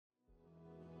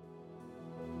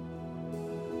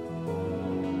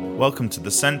Welcome to the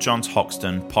St. John's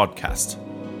Hoxton podcast.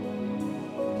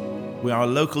 We are a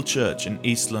local church in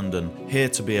East London, here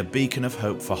to be a beacon of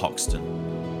hope for Hoxton.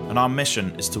 And our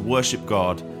mission is to worship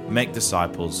God, make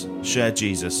disciples, share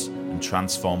Jesus, and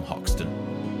transform Hoxton.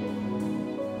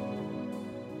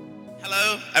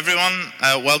 Hello, everyone.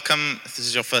 Welcome. If this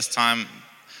is your first time,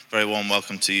 very warm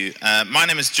welcome to you. My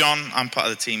name is John. I'm part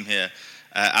of the team here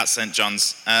at St.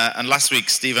 John's. And last week,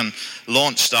 Stephen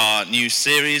launched our new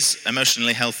series,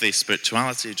 Emotionally Healthy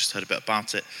Spirituality. You just heard a bit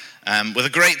about it. With a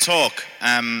great talk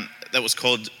that was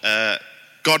called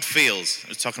God Feels. It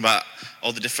was talking about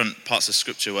all the different parts of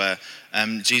Scripture where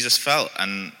Jesus felt,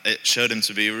 and it showed him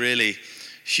to be really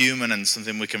human and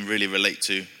something we can really relate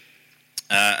to.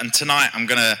 And tonight I'm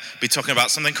going to be talking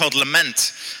about something called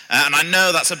lament. And I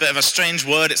know that's a bit of a strange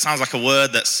word. It sounds like a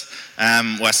word that's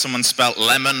where someone spelt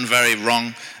lemon very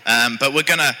wrong. But we're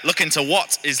going to look into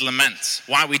what is lament,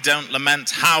 why we don't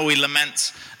lament, how we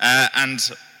lament, and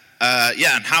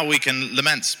how we can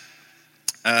lament.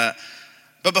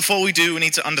 But before we do, we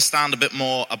need to understand a bit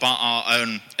more about our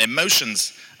own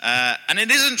emotions. And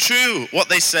it isn't true what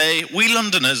they say. We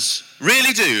Londoners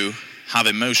really do have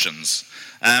emotions.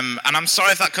 And I'm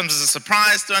sorry if that comes as a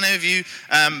surprise to any of you,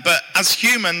 but as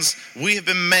humans, we have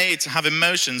been made to have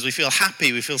emotions. We feel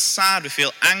happy, we feel sad, we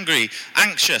feel angry,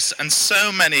 anxious, and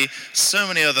so many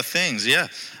other things,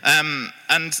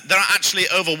 And there are actually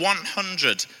over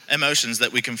 100 emotions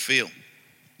that we can feel.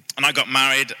 And I got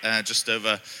married just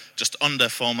under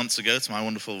 4 months ago to my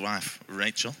wonderful wife,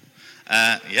 Rachel.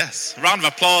 Yes, a round of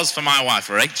applause for my wife,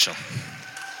 Rachel.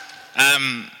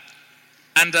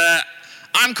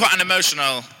 I'm quite an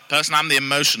emotional person. I'm the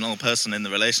emotional person in the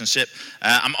relationship.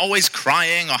 I'm always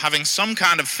crying or having some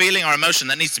kind of feeling or emotion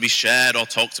that needs to be shared or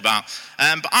talked about.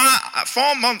 But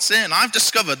 4 months in, I've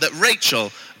discovered that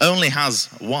Rachel only has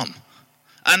one.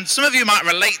 And some of you might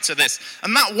relate to this.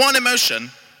 And that one emotion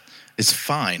is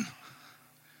fine.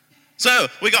 So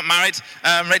we got married.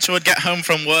 Rachel would get home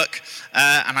from work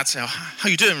and I'd say, how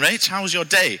are you doing, Rach? How was your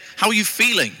day? How are you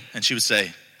feeling? And she would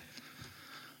say,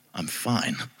 I'm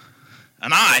fine.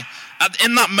 And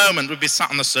in that moment, would be sat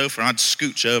on the sofa, and I'd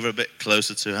scooch over a bit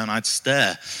closer to her, and I'd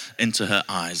stare into her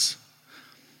eyes.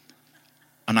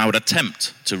 And I would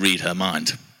attempt to read her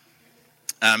mind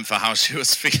for how she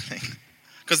was feeling,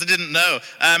 because I didn't know.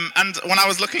 And when I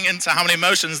was looking into how many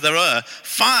emotions there were,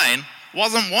 fine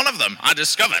wasn't one of them, I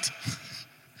discovered.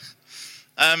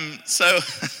 And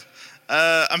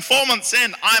 4 months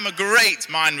in, I'm a great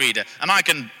mind reader, and I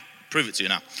can prove it to you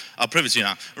now. I'll prove it to you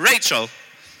now. Rachel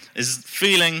is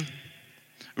feeling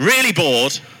really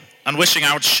bored and wishing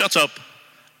I would shut up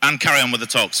and carry on with the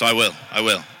talk. So I will.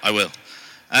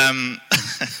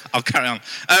 I'll carry on.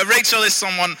 Rachel is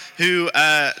someone who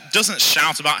doesn't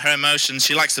shout about her emotions.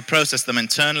 She likes to process them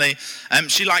internally.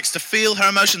 She likes to feel her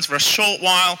emotions for a short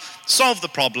while, solve the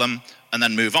problem, and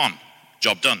then move on.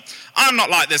 Job done. I'm not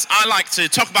like this. I like to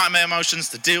talk about my emotions,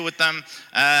 to deal with them,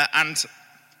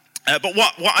 but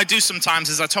what I do sometimes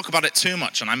is I talk about it too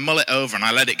much and I mull it over and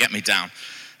I let it get me down.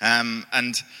 And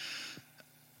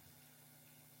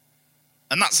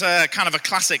that's a kind of a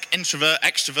classic introvert,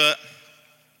 extrovert.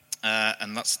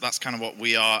 And that's kind of what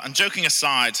we are. And joking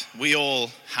aside, we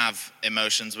all have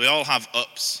emotions. We all have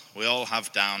ups. We all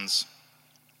have downs.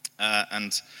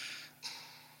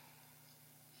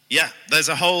 There's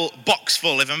a whole box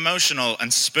full of emotional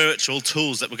and spiritual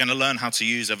tools that we're going to learn how to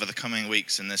use over the coming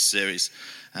weeks in this series.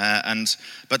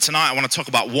 But tonight I want to talk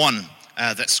about one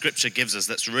that Scripture gives us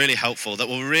that's really helpful, that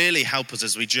will really help us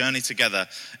as we journey together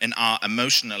in our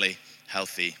emotionally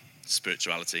healthy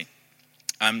spirituality.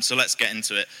 So let's get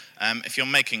into it. If you're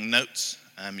making notes,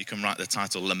 you can write the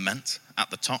title Lament at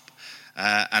the top.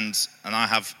 And I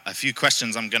have a few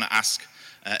questions I'm going to ask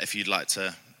if you'd like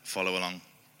to follow along.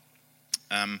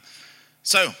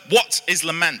 So, what is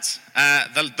lament?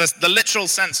 The literal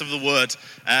sense of the word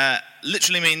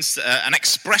literally means an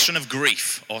expression of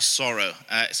grief or sorrow.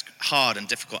 It's hard and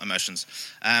difficult emotions.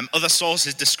 Other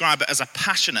sources describe it as a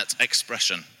passionate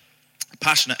expression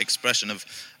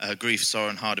of grief, sorrow,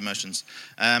 and hard emotions.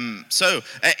 So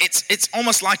it's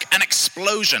almost like an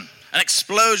explosion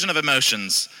of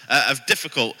emotions, of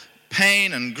difficult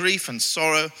pain and grief and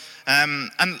sorrow.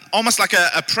 And almost like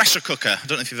a pressure cooker. I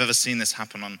don't know if you've ever seen this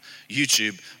happen on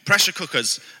YouTube. Pressure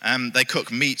cookers, they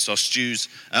cook meats or stews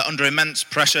under immense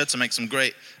pressure to make some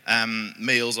great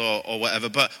meals or whatever.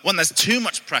 But when there's too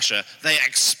much pressure, they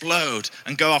explode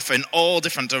and go off in all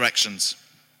different directions.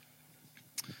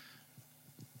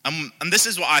 And this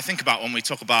is what I think about when we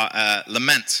talk about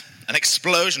lament. An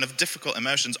explosion of difficult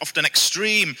emotions, often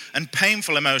extreme and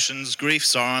painful emotions, grief,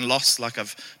 sorrow, and loss, like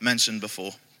I've mentioned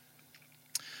before.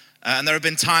 And there have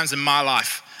been times in my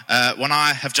life when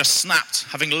I have just snapped,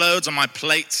 having loads on my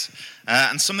plate,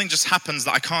 and something just happens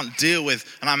that I can't deal with,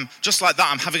 and I'm just like that,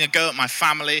 I'm having a go at my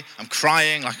family, I'm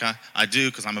crying like I do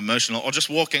because I'm emotional, or just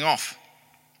walking off.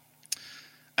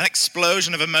 An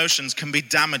explosion of emotions can be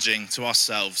damaging to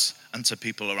ourselves and to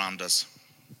people around us.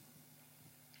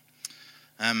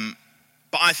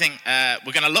 But I think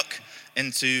we're going to look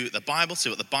into the Bible, see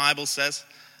what the Bible says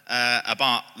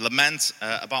about lament,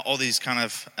 about all these kind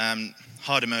of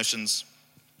hard emotions.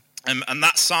 And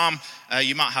that psalm,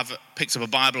 you might have picked up a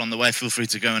Bible on the way. Feel free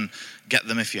to go and get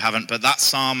them if you haven't. But that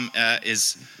psalm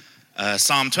is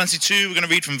Psalm 22. We're going to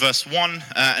read from verse 1,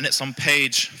 and it's on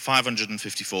page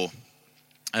 554.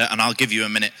 And I'll give you a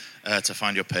minute to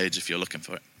find your page if you're looking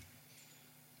for it.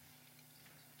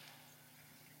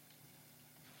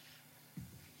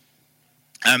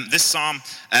 This psalm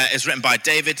is written by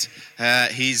David.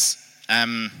 He's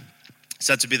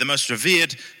said to be the most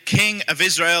revered king of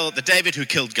Israel, the David who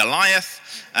killed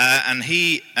Goliath. And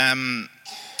he, in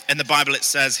the Bible it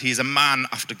says, he's a man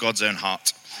after God's own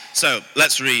heart. So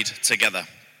let's read together.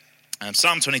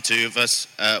 Psalm 22, verse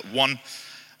 1,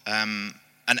 and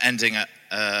ending at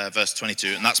verse 22.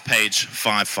 And that's page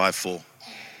 554.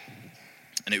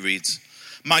 And it reads,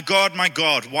 my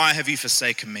God, why have you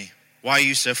forsaken me? Why are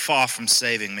you so far from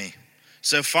saving me?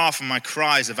 So far from my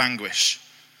cries of anguish?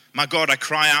 My God, I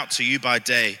cry out to you by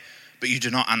day, but you do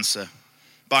not answer.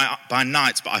 By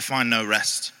night, but I find no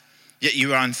rest. Yet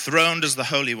you are enthroned as the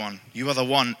Holy One. You are the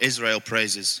one Israel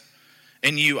praises.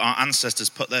 In you our ancestors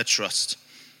put their trust.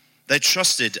 They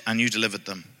trusted and you delivered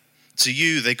them. To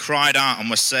you they cried out and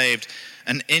were saved.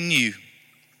 And in you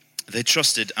they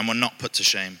trusted and were not put to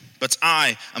shame. But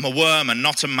I am a worm and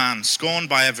not a man, scorned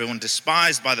by everyone,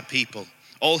 despised by the people.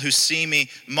 All who see me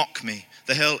mock me.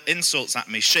 They hurl insults at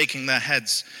me, shaking their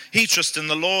heads. He trusts in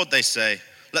the Lord, they say.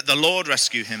 Let the Lord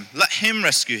rescue him. Let him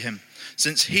rescue him,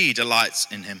 since he delights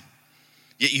in him.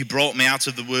 Yet you brought me out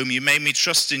of the womb. You made me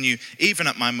trust in you, even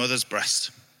at my mother's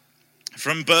breast.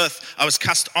 From birth I was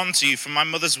cast onto you. From my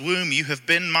mother's womb you have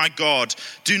been my God.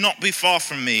 Do not be far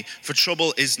from me, for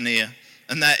trouble is near,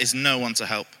 and there is no one to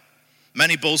help.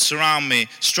 Many bulls surround me.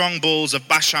 Strong bulls of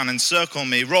Bashan encircle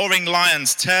me. Roaring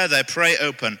lions tear their prey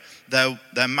open,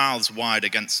 their mouths wide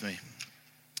against me.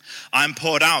 I am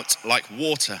poured out like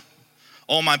water.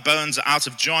 All my bones are out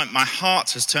of joint. My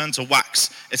heart has turned to wax.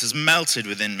 It has melted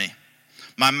within me.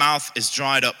 My mouth is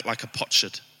dried up like a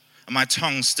potsherd, and my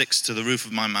tongue sticks to the roof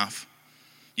of my mouth.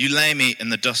 You lay me in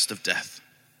the dust of death.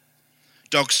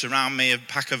 Dogs surround me. A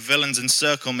pack of villains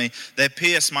encircle me. They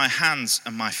pierce my hands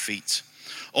and my feet.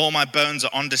 All my bones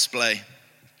are on display.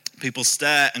 People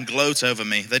stare and gloat over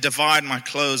me. They divide my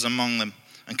clothes among them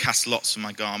and cast lots for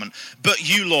my garment. But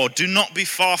you, Lord, do not be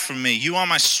far from me. You are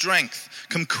my strength.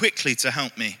 Come quickly to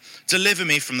help me. Deliver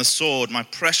me from the sword, my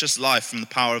precious life from the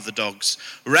power of the dogs.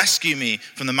 Rescue me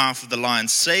from the mouth of the lion.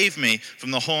 Save me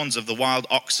from the horns of the wild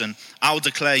oxen. I will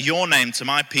declare your name to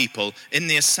my people. In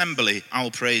the assembly, I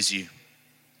will praise you.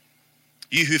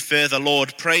 You who fear the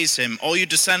Lord, praise him. All you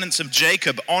descendants of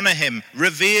Jacob, honor him.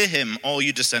 Revere him, all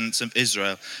you descendants of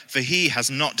Israel. For he has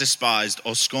not despised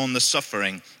or scorned the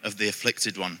suffering of the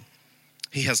afflicted one.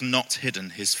 He has not hidden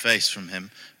his face from him,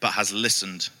 but has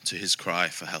listened to his cry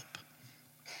for help.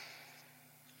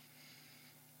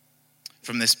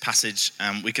 From this passage,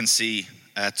 we can see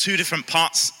two different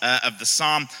parts of the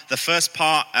psalm. The first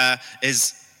part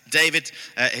is David,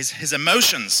 his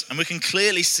emotions, and we can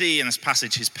clearly see in this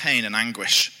passage his pain and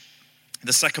anguish.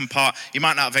 The second part, you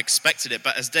might not have expected it,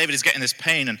 but as David is getting this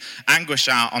pain and anguish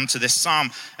out onto this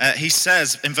psalm, he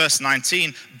says in verse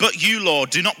 19, but you, Lord,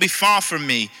 do not be far from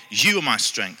me. You are my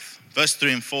strength. Verse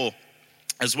 3 and 4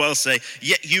 as well say,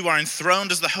 yet you are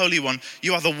enthroned as the Holy One.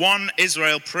 You are the one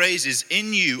Israel praises.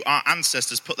 In you our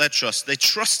ancestors put their trust. They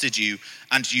trusted you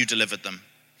and you delivered them.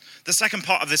 The second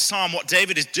part of this psalm, what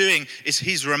David is doing is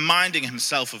he's reminding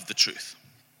himself of the truth.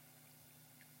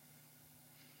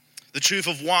 The truth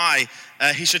of why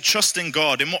he should trust in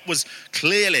God in what was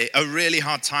clearly a really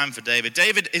hard time for David.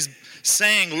 David is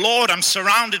saying, Lord, I'm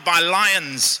surrounded by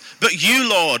lions, but you,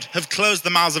 Lord, have closed the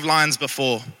mouths of lions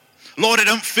before. Lord, I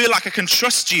don't feel like I can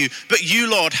trust you, but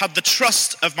you, Lord, have the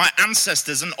trust of my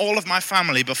ancestors and all of my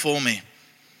family before me.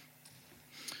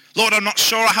 Lord, I'm not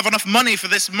sure I have enough money for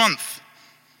this month,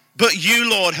 but you,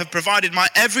 Lord, have provided my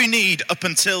every need up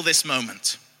until this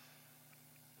moment.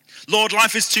 Lord,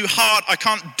 life is too hard. I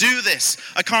can't do this.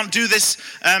 I can't do this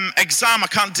exam. I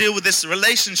can't deal with this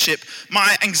relationship.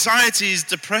 My anxiety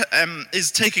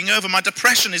is taking over. My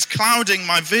depression is clouding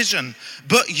my vision.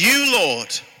 But you,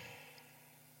 Lord,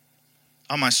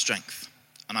 are my strength,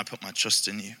 and I put my trust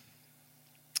in you.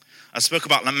 I spoke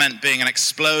about lament being an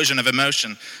explosion of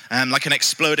emotion, like an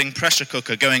exploding pressure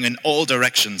cooker going in all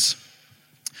directions.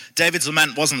 David's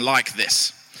lament wasn't like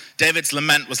this. David's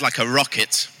lament was like a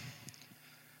rocket.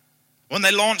 When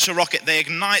they launch a rocket, they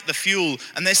ignite the fuel,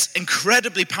 and this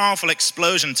incredibly powerful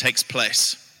explosion takes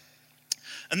place.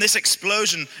 And this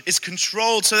explosion is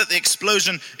controlled so that the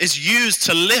explosion is used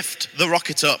to lift the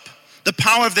rocket up. The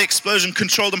power of the explosion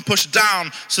controlled and pushed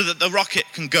down so that the rocket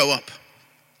can go up.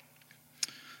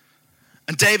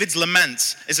 And David's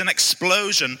lament is an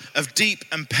explosion of deep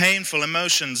and painful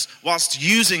emotions whilst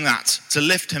using that to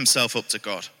lift himself up to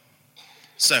God.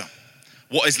 So,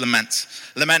 what is lament?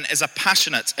 Lament is a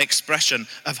passionate expression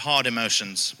of hard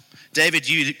emotions. David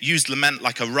used lament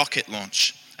like a rocket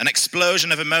launch. An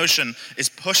explosion of emotion is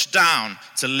pushed down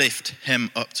to lift him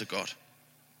up to God.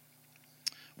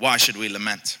 Why should we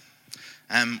lament?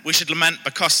 We should lament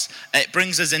because it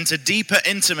brings us into deeper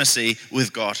intimacy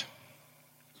with God.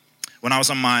 When I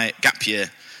was on my gap year,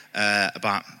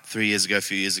 about a few years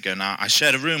ago now, I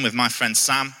shared a room with my friend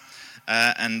Sam,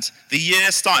 and the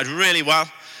year started really well.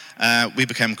 We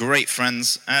became great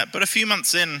friends, but a few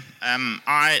months in,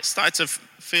 I started to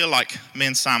feel like me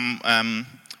and Sam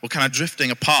were kind of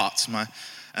drifting apart,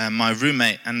 my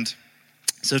roommate, and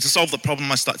so to solve the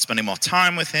problem, I started spending more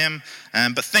time with him,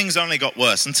 but things only got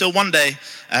worse, until one day,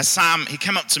 Sam, he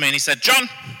came up to me and he said, "John,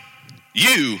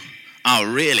 you are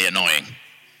really annoying.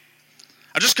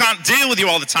 I just can't deal with you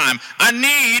all the time. I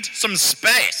need some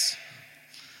space."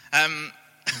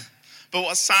 But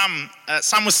what Sam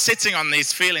was sitting on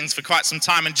these feelings for quite some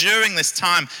time, and during this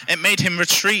time, it made him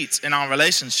retreat in our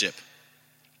relationship.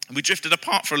 We drifted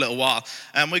apart for a little while,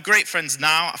 and we're great friends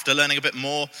now after learning a bit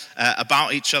more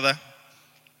about each other.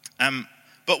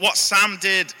 But what Sam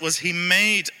did was he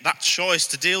made that choice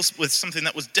to deal with something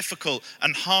that was difficult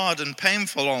and hard and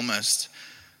painful almost.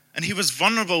 And he was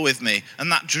vulnerable with me,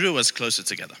 and that drew us closer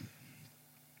together.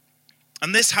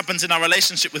 And this happens in our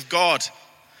relationship with God.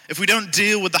 If we don't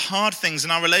deal with the hard things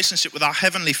in our relationship with our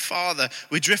Heavenly Father,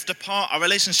 we drift apart, our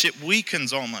relationship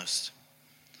weakens almost.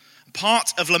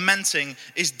 Part of lamenting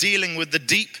is dealing with the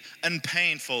deep and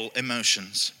painful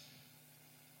emotions.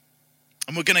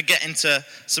 And we're going to get into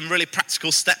some really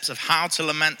practical steps of how to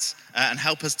lament and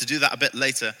help us to do that a bit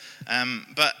later.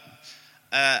 But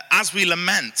as we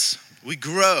lament, we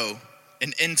grow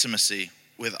in intimacy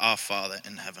with our Father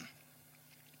in heaven.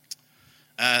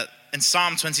 In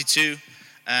Psalm 22,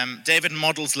 David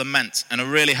models lament in a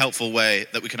really helpful way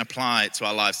that we can apply to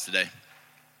our lives today.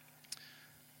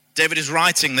 David is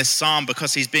writing this psalm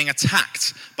because he's being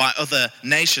attacked by other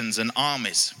nations and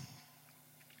armies.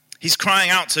 He's crying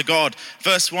out to God.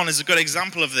 Verse 1 is a good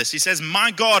example of this. He says,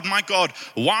 my God,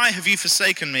 why have you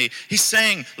forsaken me?" He's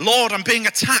saying, "Lord, I'm being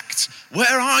attacked.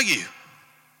 Where are you?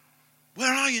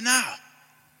 Where are you now?"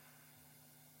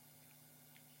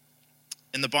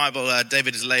 In the Bible,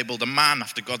 David is labeled a man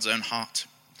after God's own heart.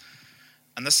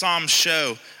 And the Psalms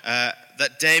show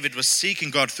that David was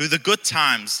seeking God through the good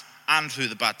times and through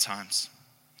the bad times.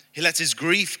 He let his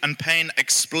grief and pain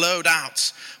explode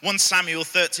out. 1 Samuel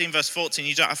 13 verse 14,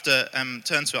 you don't have to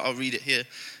turn to it, I'll read it here.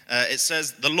 It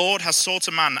says, "The Lord has sought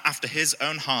a man after his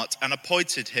own heart and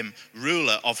appointed him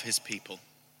ruler of his people."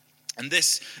 And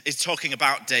this is talking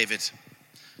about David.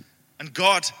 And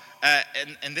God,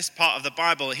 in this part of the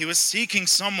Bible, he was seeking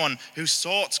someone who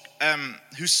sought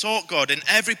God in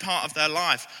every part of their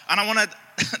life. And I want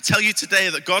to tell you today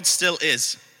that God still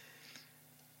is.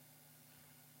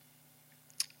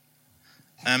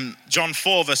 John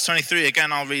 4 verse 23,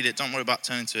 again I'll read it, don't worry about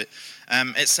turning to it.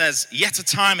 It says, "Yet a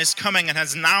time is coming and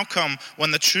has now come when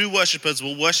the true worshippers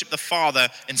will worship the Father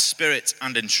in spirit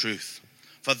and in truth.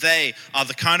 For they are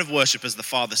the kind of worshippers the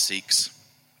Father seeks."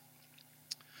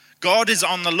 God is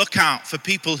on the lookout for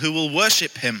people who will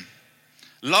worship him,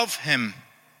 love him,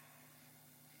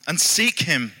 and seek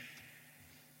him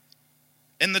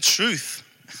in the truth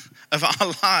of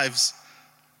our lives,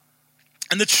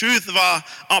 in the truth of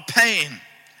our pain,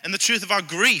 in the truth of our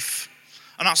grief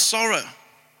and our sorrow.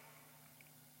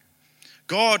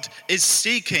 God is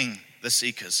seeking the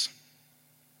seekers.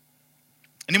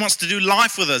 And he wants to do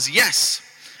life with us, yes,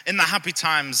 in the happy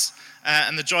times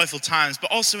and the joyful times, but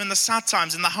also in the sad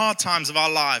times, in the hard times of our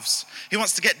lives. He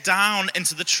wants to get down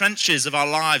into the trenches of our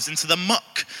lives, into the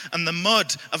muck and the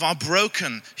mud of our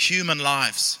broken human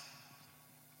lives.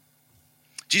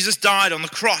 Jesus died on the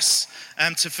cross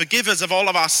to forgive us of all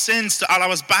of our sins, to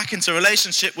allow us back into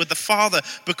relationship with the Father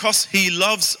because he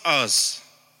loves us.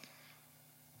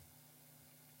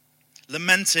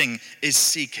 Lamenting is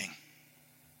seeking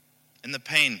in the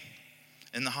pain,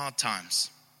 in the hard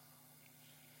times.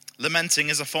 Lamenting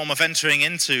is a form of entering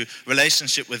into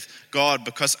relationship with God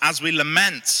because as we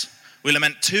lament, We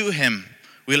lament to him.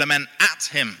 We lament at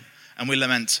him. And we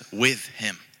lament with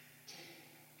him.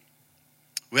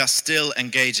 We are still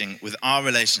engaging with our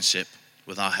relationship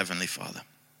with our Heavenly Father.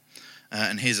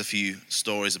 And here's a few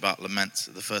stories about lament.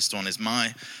 The first one is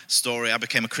my story. I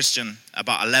became a Christian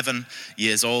about 11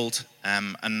 years old.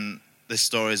 And this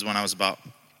story is when I was about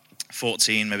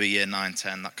 14, maybe year 9,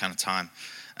 10, that kind of time.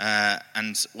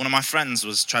 And one of my friends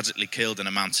was tragically killed in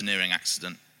a mountaineering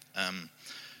accident.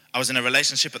 I was in a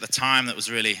relationship at the time that was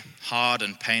really hard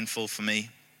and painful for me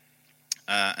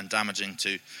and damaging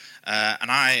too.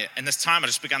 In this time, I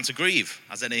just began to grieve,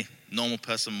 as any normal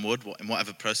person would, in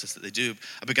whatever process that they do.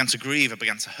 I began to grieve, I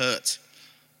began to hurt.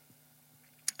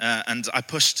 And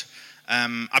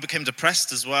I became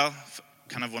depressed as well,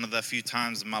 kind of one of the few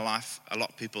times in my life. A lot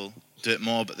of people do it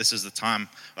more, but this is the time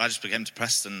where I just became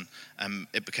depressed and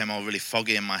it became all really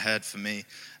foggy in my head for me.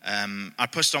 I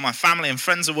pushed all my family and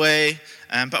friends away,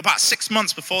 but about 6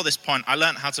 months before this point, I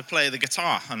learned how to play the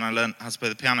guitar and I learned how to play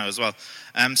the piano as well.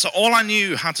 So all I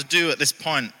knew how to do at this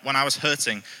point when I was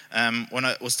hurting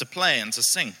was to play and to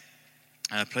sing.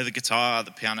 Play the guitar,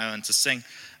 the piano, and to sing.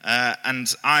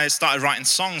 And I started writing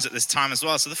songs at this time as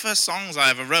well. So the first songs I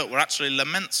ever wrote were actually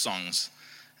lament songs.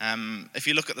 If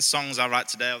you look at the songs I write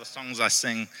today or the songs I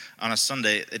sing on a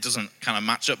Sunday, it doesn't kind of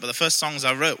match up. But the first songs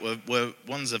I wrote were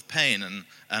ones of pain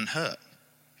and hurt.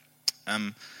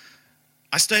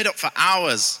 I stayed up for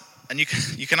hours, and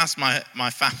you can ask my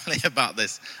family about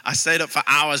this. I stayed up for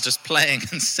hours just playing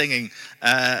and singing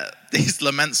these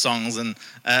lament songs, and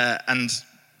that's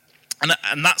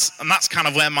kind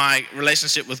of where my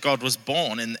relationship with God was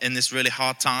born in this really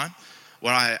hard time,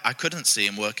 where I couldn't see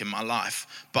him work in my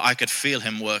life, but I could feel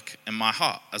him work in my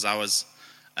heart as I was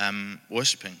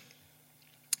worshiping.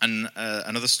 And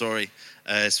another story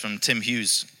is from Tim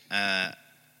Hughes. I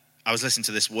was listening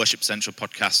to this Worship Central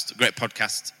podcast, a great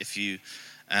podcast. If you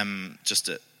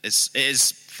it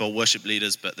is for worship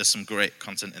leaders, but there's some great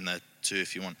content in there too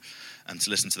if you want to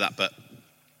listen to that. But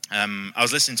I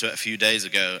was listening to it a few days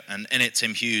ago, and in it,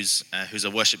 Tim Hughes, who's a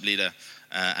worship leader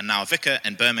and now a vicar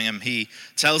in Birmingham, he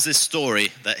tells this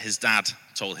story that his dad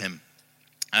told him.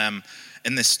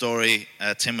 In this story,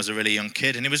 Tim was a really young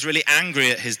kid, and he was really angry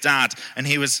at his dad, and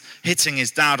he was hitting his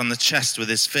dad on the chest with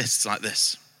his fists like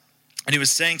this. And he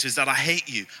was saying to his dad, "I hate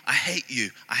you, I hate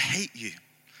you, I hate you."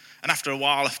 And after a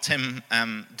while of Tim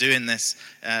doing this,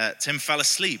 Tim fell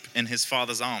asleep in his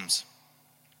father's arms.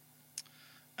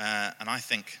 And I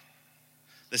think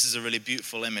this is a really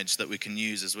beautiful image that we can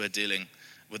use as we're dealing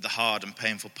with the hard and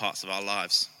painful parts of our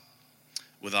lives,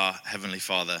 with our Heavenly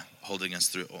Father holding us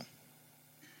through it all.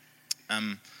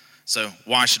 So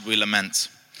why should we lament?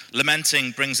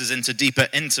 Lamenting brings us into deeper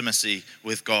intimacy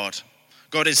with God.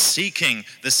 God is seeking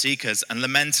the seekers, and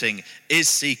lamenting is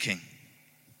seeking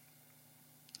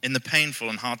in the painful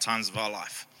and hard times of our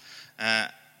life.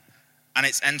 And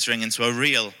it's entering into a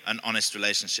real and honest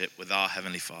relationship with our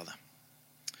Heavenly Father.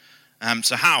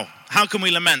 So how can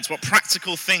we lament? What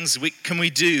practical things can we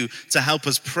do to help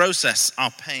us process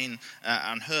our pain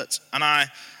and hurt?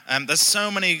 And there's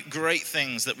so many great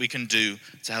things that we can do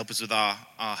to help us with our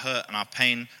hurt and our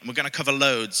pain. And we're going to cover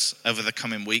loads over the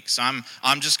coming weeks. So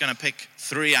I'm just going to pick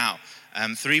 3 out,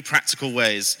 3 practical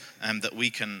ways that we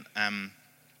can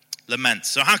lament.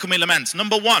 So how can we lament?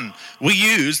 Number 1, we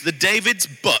use the David's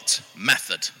but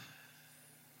method.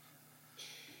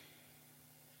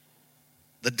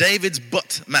 The David's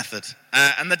but method.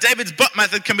 And the David's but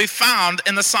method can be found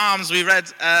in the Psalms we read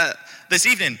this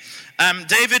evening.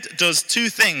 David does 2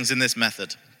 things in this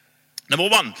method. Number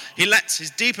 1, he lets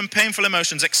his deep and painful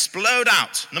emotions explode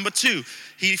out. Number 2,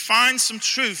 he finds some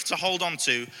truth to hold on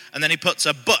to, and then he puts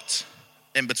a but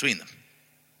in between them.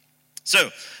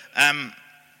 So,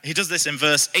 he does this in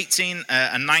verse 18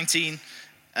 and 19.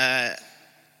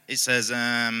 It says,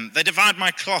 "They divide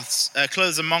my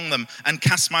clothes among them, and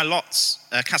cast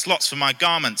lots for my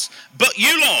garments. But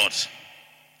you, Lord,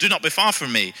 do not be far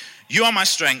from me. You are my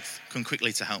strength. Come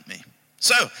quickly to help me."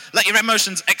 So let your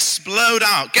emotions explode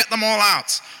out. Get them all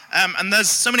out. And there's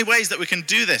so many ways that we can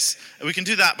do this. We can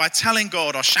do that by telling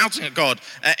God or shouting at God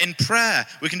in prayer.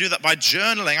 We can do that by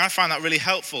journaling. I find that really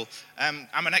helpful. I'm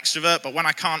an extrovert, but when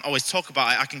I can't always talk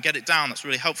about it, I can get it down. That's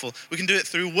really helpful. We can do it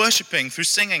through worshiping, through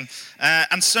singing,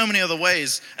 and so many other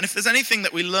ways. And if there's anything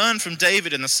that we learn from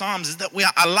David in the Psalms, is that we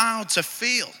are allowed to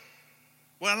feel.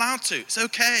 We're allowed to. It's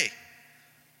okay.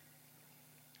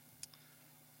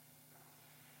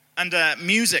 And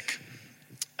music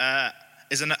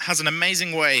has an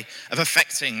amazing way of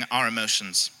affecting our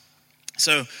emotions.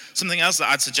 So something else that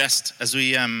I'd suggest as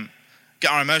we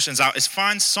get our emotions out is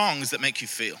find songs that make you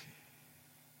feel.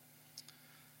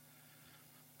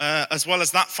 As well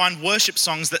as that, find worship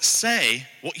songs that say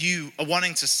what you are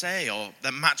wanting to say or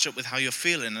that match up with how you're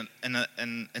feeling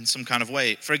in some kind of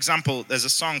way. For example, there's a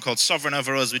song called Sovereign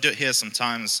Over Us. We do it here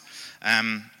sometimes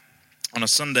on a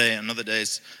Sunday and other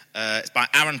days. It's by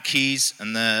Aaron Keyes,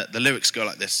 and the lyrics go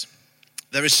like this.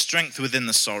 There is strength within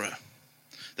the sorrow.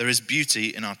 There is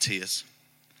beauty in our tears.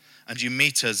 And you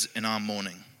meet us in our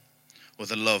mourning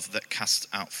with a love that casts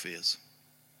out fears.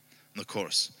 And the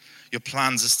chorus. Your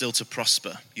plans are still to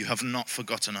prosper. You have not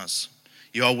forgotten us.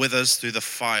 You are with us through the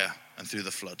fire and through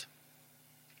the flood.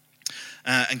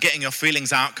 And getting your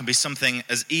feelings out can be something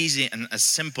as easy and as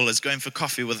simple as going for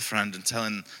coffee with a friend and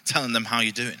telling them how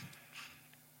you're doing.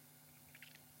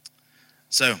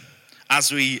 So, as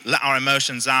we let our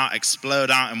emotions out, explode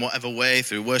out in whatever way,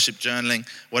 through worship journaling,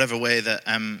 whatever way that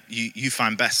you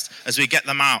find best, as we get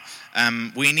them out,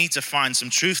 we need to find some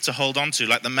truth to hold on to,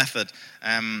 like the method.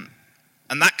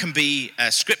 And that can be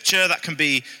scripture, that can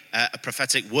be a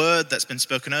prophetic word that's been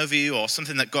spoken over you, or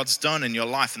something that God's done in your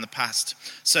life in the past.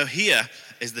 So here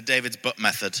is the David's but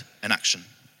method in action.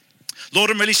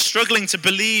 Lord, I'm really struggling to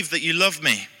believe that you love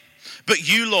me. But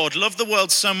you, Lord, love the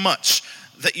world so much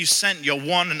that you sent your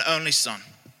one and only Son.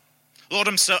 Lord,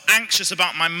 I'm so anxious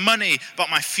about my money, about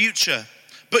my future.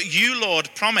 But you, Lord,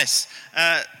 promise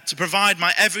to provide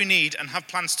my every need and have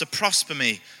plans to prosper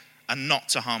me and not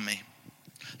to harm me.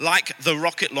 Like the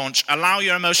rocket launch, allow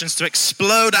your emotions to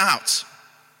explode out.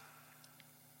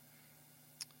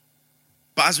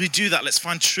 But as we do that, let's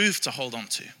find truth to hold on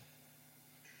to.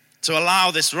 To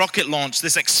allow this rocket launch,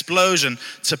 this explosion,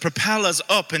 to propel us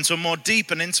up into a more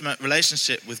deep and intimate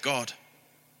relationship with God.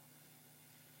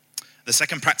 The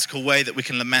second practical way that we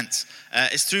can lament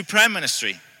is through prayer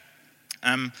ministry.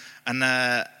 About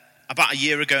a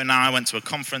year ago now, I went to a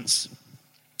conference.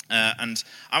 And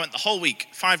I went the whole week,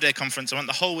 5-day conference. I went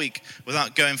the whole week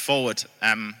without going forward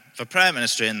for prayer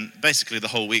ministry. And basically the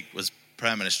whole week was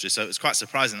prayer ministry. So it was quite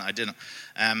surprising that I didn't.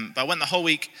 But I went the whole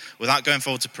week without going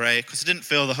forward to pray because I didn't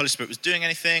feel the Holy Spirit was doing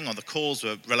anything or the calls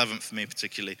were relevant for me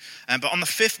particularly. But on the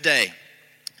 5th day,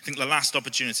 I think the last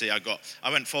opportunity I got,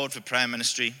 I went forward for prayer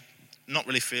ministry, not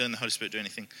really feeling the Holy Spirit do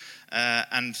anything.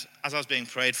 And as I was being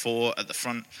prayed for at the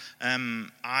front,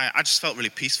 I just felt really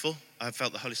peaceful. I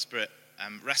felt the Holy Spirit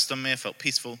rest on me. I felt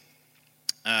peaceful.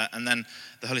 And then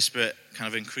the Holy Spirit kind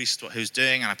of increased what he was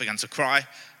doing, and I began to cry.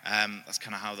 That's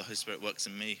kind of how the Holy Spirit works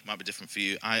in me. It might be different for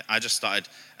you. I just started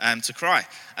to cry.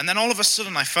 And then all of a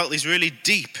sudden, I felt these really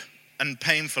deep and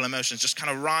painful emotions just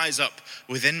kind of rise up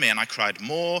within me, and I cried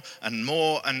more and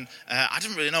more, and I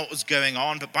didn't really know what was going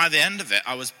on, but by the end of it,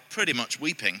 I was pretty much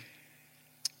weeping.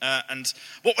 And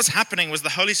what was happening was the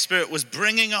Holy Spirit was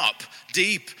bringing up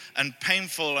deep and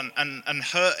painful and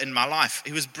hurt in my life.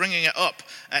 He was bringing it up.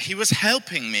 He was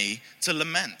helping me to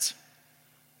lament.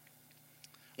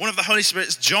 One of the Holy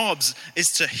Spirit's jobs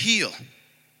is to heal.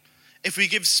 If we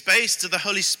give space to the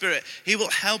Holy Spirit, he will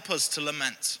help us to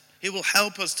lament. He will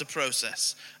help us to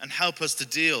process and help us to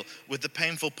deal with the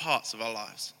painful parts of our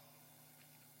lives.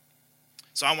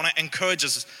 So I want to encourage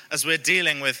us as we're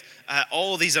dealing with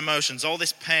all these emotions, all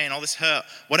this pain, all this hurt,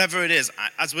 whatever it is,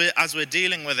 as we're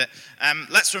dealing with it,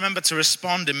 let's remember to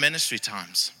respond in ministry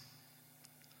times.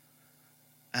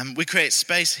 We create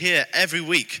space here every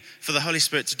week for the Holy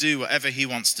Spirit to do whatever he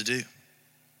wants to do,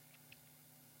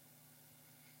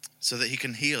 so that he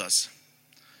can heal us,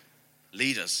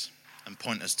 lead us, and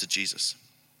point us to Jesus.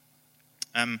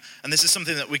 And this is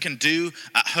something that we can do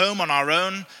at home on our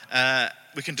own.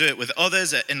 We can do it with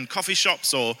others in coffee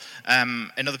shops or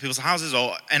in other people's houses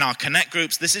or in our connect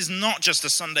groups. This is not just a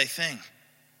Sunday thing.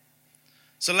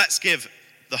 So let's give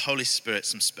the Holy Spirit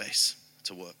some space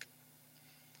to work.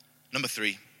 Number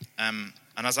 3, and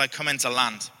as I come into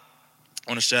land,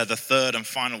 I want to share the third and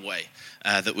final way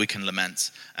that we can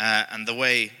lament. And the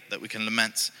way that we can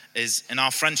lament is in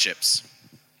our friendships.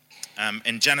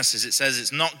 In Genesis, it says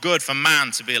it's not good for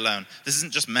man to be alone. This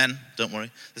isn't just men, don't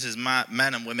worry. This is men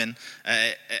and women.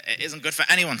 It isn't good for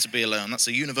anyone to be alone. That's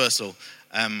a universal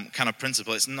kind of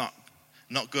principle. It's not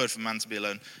good for man to be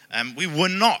alone. We were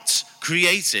not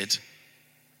created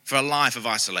for a life of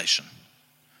isolation,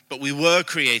 but we were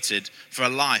created for a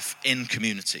life in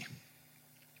community.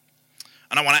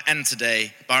 And I want to end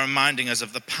today by reminding us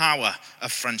of the power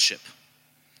of friendship.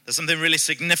 There's something really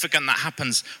significant that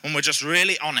happens when we're just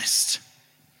really honest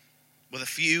with a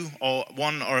few or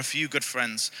one or a few good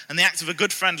friends. And the act of a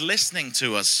good friend listening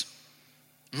to us,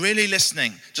 really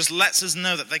listening, just lets us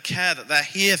know that they care, that they're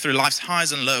here through life's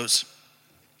highs and lows.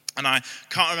 And I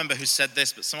can't remember who said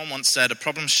this, but someone once said, a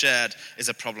problem shared is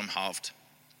a problem halved.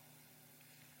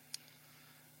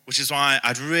 Which is why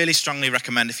I'd really strongly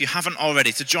recommend, if you haven't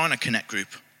already, to join a connect group.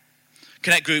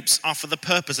 Connect groups are for the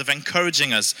purpose of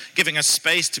encouraging us, giving us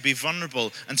space to be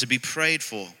vulnerable and to be prayed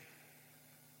for.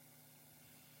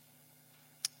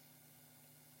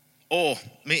 Or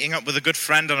meeting up with a good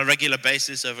friend on a regular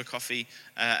basis over coffee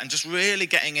and just really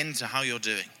getting into how you're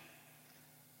doing.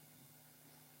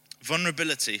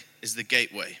 Vulnerability is the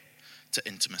gateway to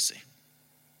intimacy.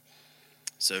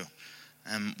 So,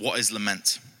 what is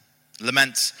lament?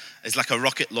 Lament is like a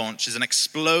rocket launch, is an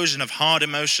explosion of hard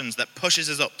emotions that pushes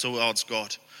us up towards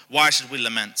God. Why should we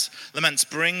lament? Lament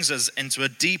brings us into a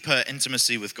deeper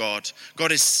intimacy with God.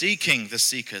 God is seeking the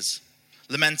seekers.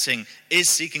 Lamenting is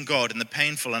seeking God in the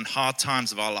painful and hard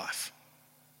times of our life.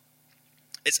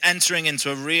 It's entering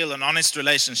into a real and honest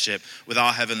relationship with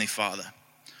our Heavenly Father.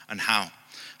 And how?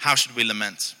 How should we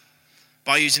lament?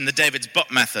 By using the David's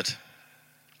but method.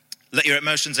 Let your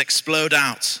emotions explode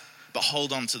out, but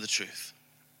hold on to the truth.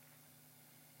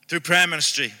 Through prayer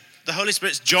ministry, the Holy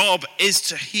Spirit's job is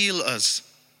to heal us.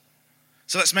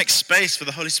 So let's make space for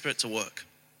the Holy Spirit to work.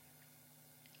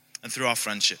 And through our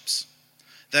friendships,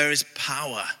 there is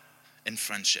power in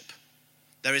friendship.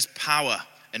 There is power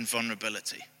in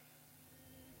vulnerability.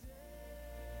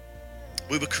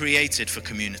 We were created for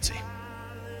community,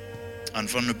 and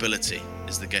vulnerability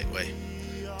is the gateway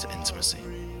to intimacy.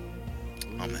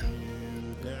 Amen.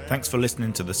 Thanks for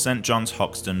listening to the St. John's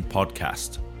Hoxton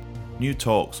podcast. New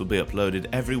talks will be uploaded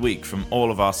every week from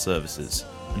all of our services.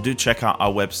 And do check out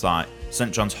our website,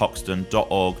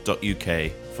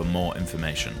 stjohnshoxton.org.uk for more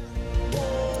information.